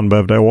cupfinalen för han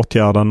behövde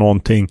åtgärda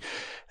någonting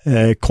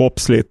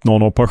kroppsligt,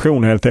 någon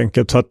operation helt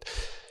enkelt. Så att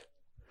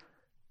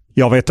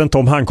jag vet inte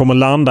om han kommer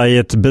landa i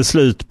ett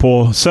beslut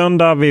på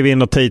söndag. Vi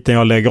vinner titeln,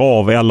 jag lägger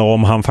av. Eller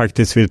om han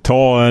faktiskt vill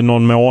ta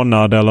någon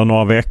månad eller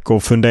några veckor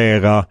och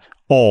fundera.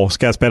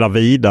 Ska jag spela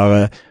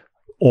vidare?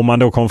 Om man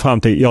då kommer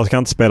fram till, jag ska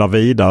inte spela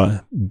vidare.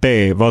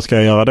 B, vad ska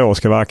jag göra då?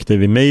 Ska jag vara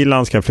aktiv i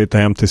Milan? Ska jag flytta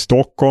hem till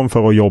Stockholm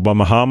för att jobba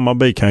med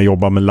Hammarby? Kan jag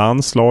jobba med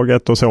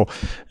landslaget och så?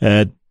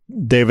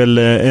 Det är väl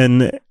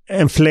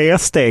en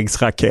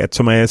flerstegsraket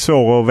som är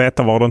svår att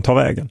veta var den tar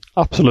vägen.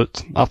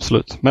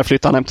 Absolut. Men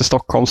flyttar han hem till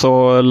Stockholm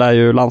så lär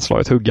ju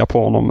landslaget hugga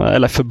på honom,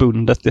 eller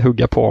förbundet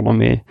hugga på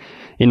honom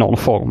i någon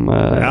form.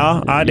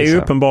 Det är ju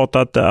uppenbart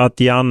att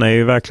Janne är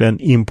ju verkligen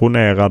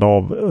imponerad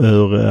av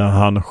hur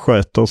han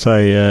sköter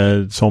sig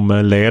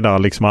som ledare.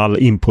 Liksom all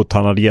input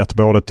han hade gett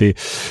både till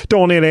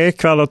Daniel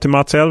Ekvall och till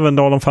Mats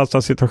Elvendal om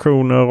fasta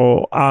situationer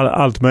och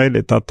allt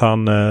möjligt. Att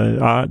han,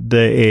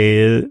 det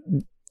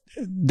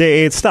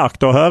är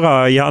starkt att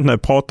höra Janne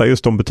prata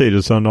just om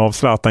betydelsen av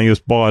Zlatan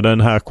just bara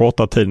den här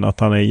korta tiden, att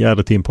han är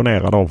jävligt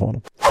imponerad av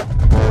honom.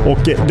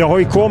 Och det har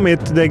ju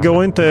kommit, det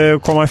går inte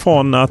att komma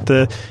ifrån att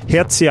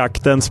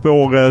hetsjakten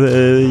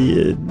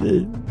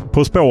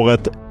på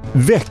spåret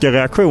väcker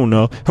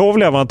reaktioner.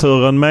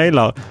 Hovleverantören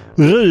mejlar: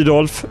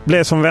 Rudolf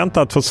blev som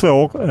väntat för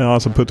svår,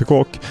 alltså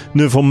Puttekock.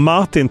 Nu får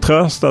Martin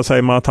trösta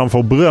sig med att han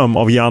får beröm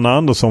av Janne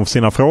Andersson för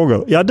sina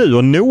frågor. Ja, du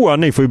och Noah,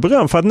 ni får ju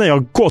beröm för att ni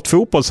har gått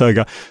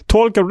fotbollsöga.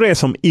 Tolkar du det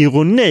som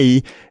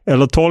ironi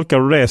eller tolkar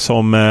du det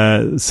som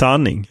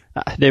sanning?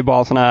 Det är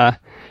bara sån här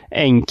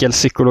enkel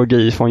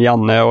psykologi från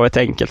Janne och ett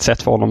enkelt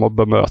sätt för honom att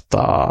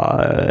bemöta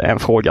en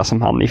fråga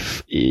som han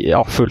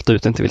fullt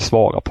ut inte vill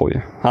svara på.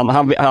 Ju.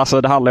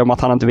 Alltså det handlar om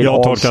att han inte vill...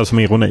 Jag tolkar det som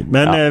ironi,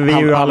 men vi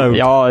är ju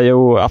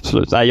alla...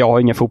 Absolut. Nej, jag har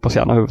ingen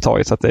fotbollshjärna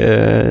överhuvudtaget så att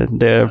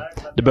det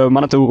behöver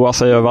man inte oroa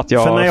sig över att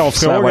jag... För när jag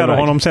frågade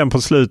honom sen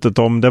på slutet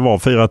om det var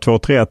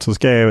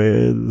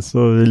 4-2-3-1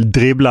 så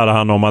dribblade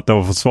han om att det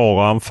var försvar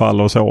och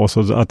anfall och så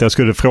att jag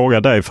skulle fråga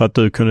dig för att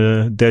du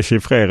kunde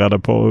dechiffrera det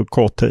på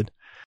kort tid.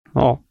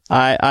 Ja.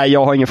 Nej,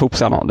 jag har ingen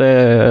fotbollshjärna. Det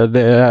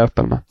är jag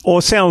öppen med.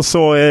 Och sen så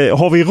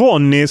har vi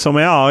Ronny som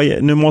är arg.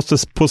 Nu måste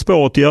På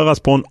spåret göras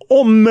på en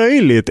om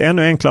möjligt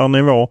ännu enklare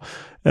nivå.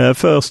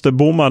 Först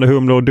bommade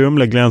Humle och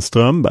Dumle Glenn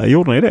Strömberg.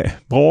 Gjorde ni det?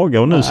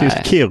 Braga och nu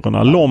sist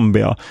Kiruna,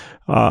 Lombia.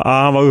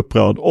 Han var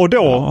upprörd. Och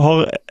då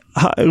har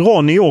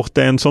Ronny gjort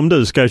en som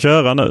du ska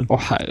köra nu.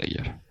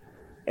 Herregud.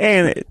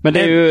 Men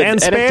det är ju, en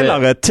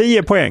spelare,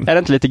 10 poäng. Är det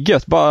inte lite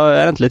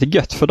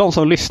gött för de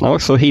som lyssnar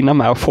också att hinna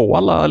med att få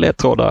alla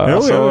ledtrådar? Jo,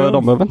 alltså, jo.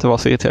 De behöver inte vara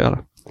så irriterade.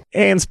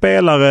 En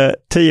spelare,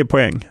 10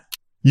 poäng.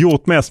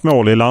 Gjort mest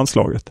mål i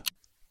landslaget.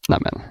 Nej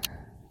men.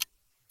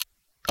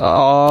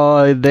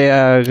 Ja, det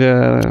är...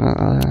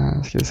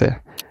 ska vi se.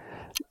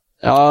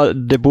 Ja,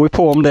 det beror ju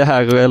på om det är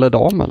herr eller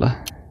dam, eller?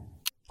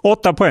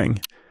 8 poäng.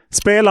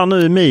 Spelar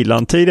nu i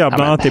Milan, tidigare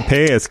bland annat i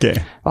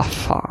PSG. Vad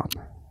fan.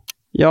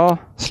 Ja,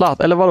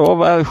 eller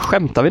vadå?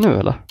 Skämtar vi nu,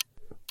 eller?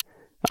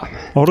 Ja.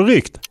 Har du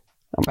ryckt?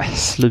 Ja, men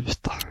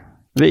sluta.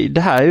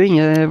 Det här är ju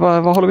inget...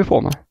 Vad håller vi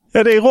på med?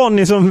 Ja, det är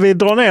Ronny som vill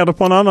dra ner det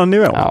på en annan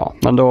nivå. Ja,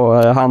 men då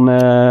han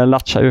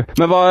latchar ju.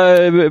 Men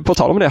på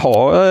tal om det,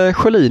 har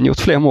Sjölin gjort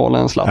fler mål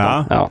än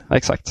Zlatan? Ja,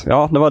 exakt.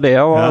 Ja, det var det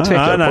jag var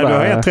tvekad på. Nej, du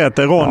har helt rätt.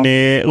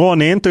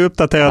 Ronny är inte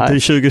uppdaterad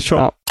till 2020.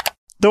 Ja.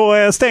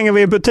 Då stänger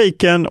vi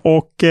butiken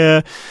och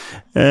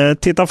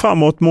tittar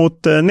framåt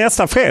mot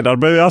nästa fredag. Det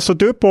blir alltså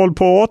ett uppehåll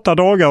på 8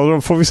 dagar och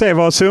då får vi se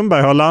vad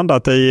Sundberg har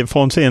landat i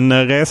från sin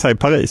resa i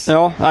Paris.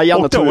 Ja,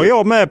 och då är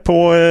jag med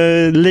på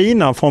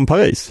Lina från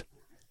Paris.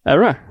 Är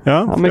du det?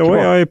 Ja, då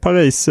är jag i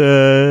Paris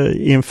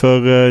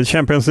inför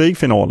Champions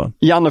League-finalen.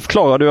 Janne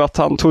förklarade ju att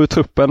han tog ut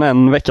truppen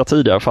en vecka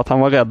tidigare för att han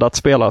var rädd att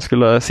spelare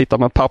skulle sitta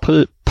med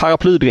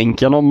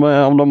paraplydrinken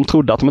om de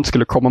trodde att de inte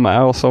skulle komma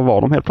med, och så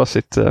var de helt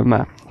plötsligt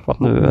med. För att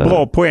nu,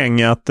 bra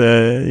poäng att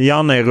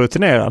Janne är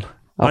rutinerad.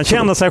 Han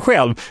känner sig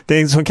själv. Det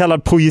är en så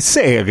kallad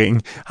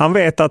projicering. Han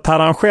vet att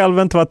hade han själv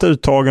inte varit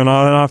uttagen och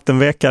hade haft en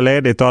vecka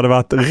ledigt och hade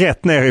varit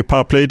rätt ner i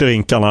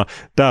paraplydrinkarna.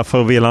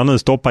 Därför vill han nu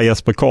stoppa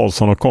Jesper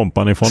Karlsson och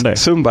kompani från det.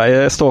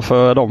 Sundberg står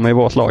för dem i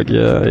vårt lag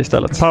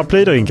istället.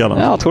 Paraplydrinkarna?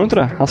 Ja, jag tror inte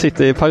det. Han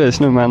sitter i Paris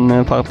nu med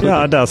en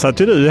paraplydrink. Ja, där satt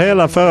ju du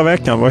hela förra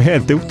veckan. Det var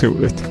helt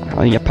otroligt. Jag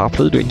har inga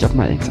paraplydrinkar på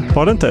mig inte.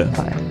 Var det inte?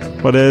 Nej.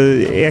 Var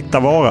det äkta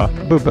vara?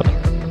 Bubbel.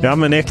 Ja,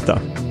 men äkta.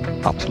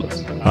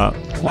 Absolut. Ja,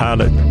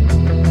 härligt.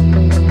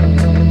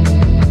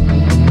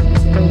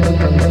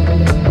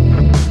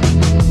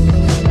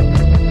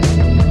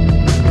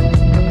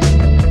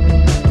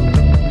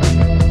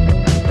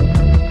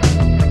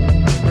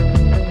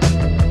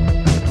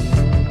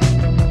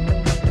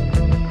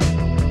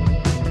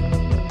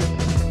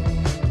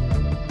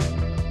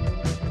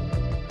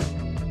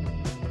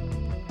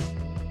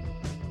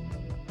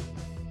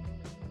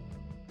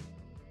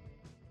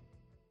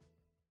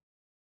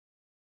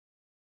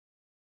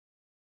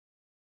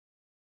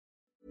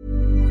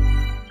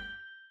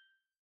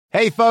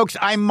 Hey, folks,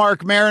 I'm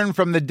Mark Maron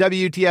from the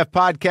WTF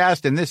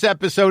Podcast, and this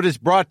episode is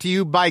brought to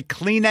you by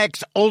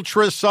Kleenex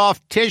Ultra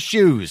Soft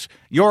Tissues,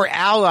 your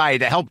ally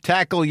to help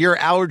tackle your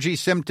allergy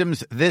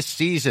symptoms this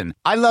season.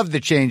 I love the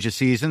change of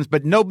seasons,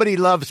 but nobody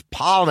loves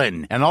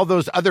pollen and all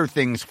those other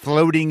things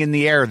floating in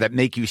the air that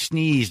make you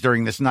sneeze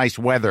during this nice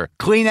weather.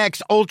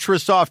 Kleenex Ultra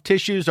Soft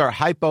Tissues are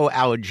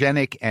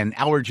hypoallergenic and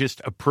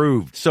allergist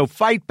approved, so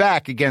fight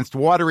back against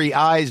watery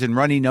eyes and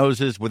runny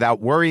noses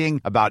without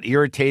worrying about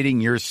irritating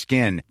your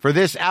skin. For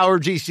this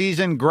allergy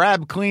season,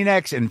 grab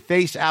Kleenex and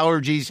face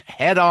allergies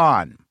head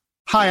on.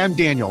 Hi, I'm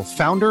Daniel,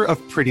 founder of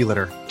Pretty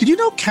Litter. Did you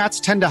know cats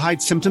tend to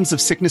hide symptoms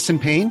of sickness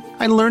and pain?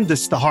 I learned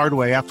this the hard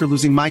way after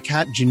losing my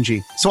cat,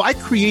 Gingy. So I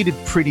created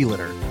Pretty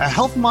Litter, a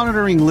health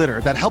monitoring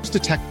litter that helps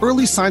detect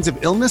early signs of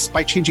illness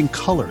by changing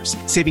colors,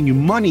 saving you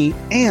money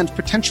and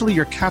potentially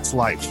your cat's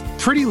life.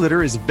 Pretty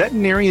Litter is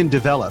veterinarian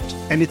developed,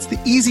 and it's the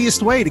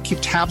easiest way to keep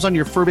tabs on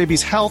your fur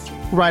baby's health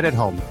right at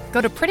home.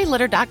 Go to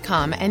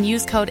prettylitter.com and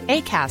use code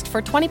ACAST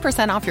for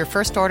 20% off your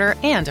first order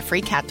and a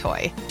free cat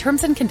toy.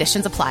 Terms and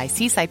conditions apply.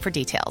 See site for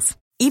details.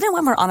 Even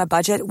when we're on a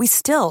budget, we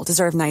still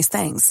deserve nice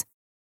things.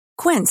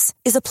 Quince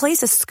is a place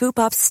to scoop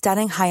up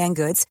stunning high-end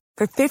goods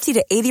for 50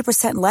 to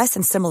 80% less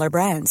than similar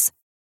brands.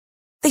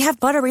 They have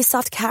buttery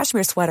soft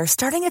cashmere sweaters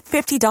starting at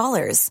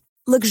 $50,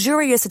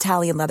 luxurious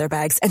Italian leather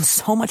bags, and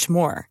so much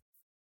more.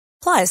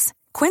 Plus,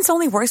 Quince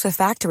only works with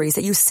factories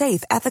that use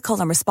safe, ethical,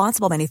 and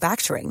responsible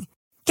manufacturing.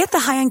 Get the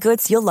high-end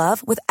goods you'll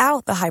love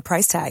without the high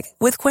price tag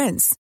with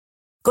Quince.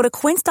 Go to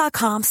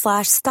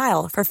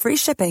quince.com/style for free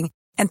shipping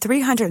and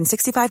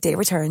 365-day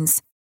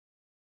returns.